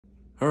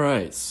All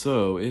right,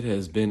 so it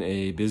has been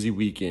a busy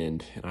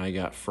weekend and I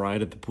got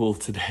fried at the pool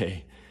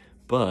today,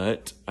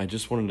 but I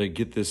just wanted to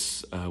get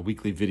this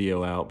weekly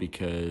video out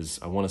because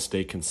I want to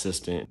stay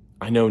consistent.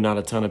 I know not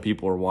a ton of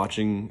people are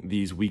watching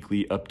these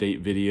weekly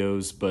update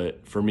videos,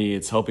 but for me,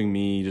 it's helping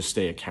me just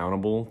stay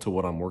accountable to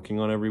what I'm working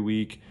on every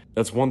week.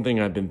 That's one thing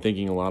I've been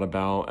thinking a lot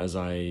about as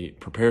I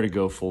prepare to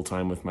go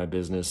full-time with my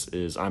business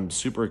is I'm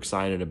super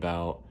excited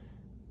about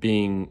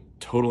being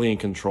totally in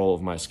control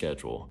of my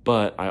schedule.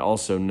 But I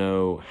also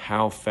know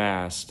how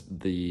fast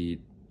the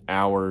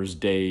hours,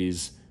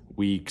 days,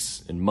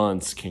 weeks, and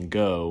months can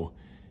go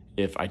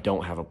if I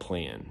don't have a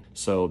plan.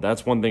 So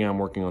that's one thing I'm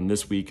working on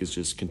this week is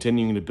just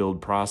continuing to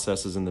build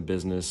processes in the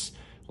business,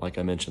 like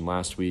I mentioned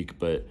last week,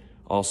 but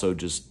also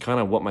just kind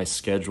of what my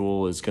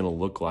schedule is going to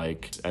look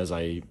like as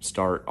I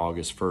start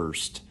August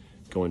 1st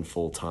going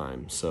full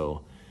time.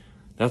 So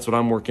that's what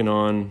I'm working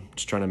on,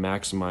 just trying to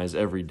maximize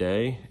every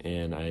day,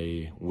 and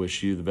I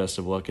wish you the best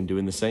of luck in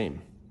doing the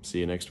same. See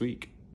you next week.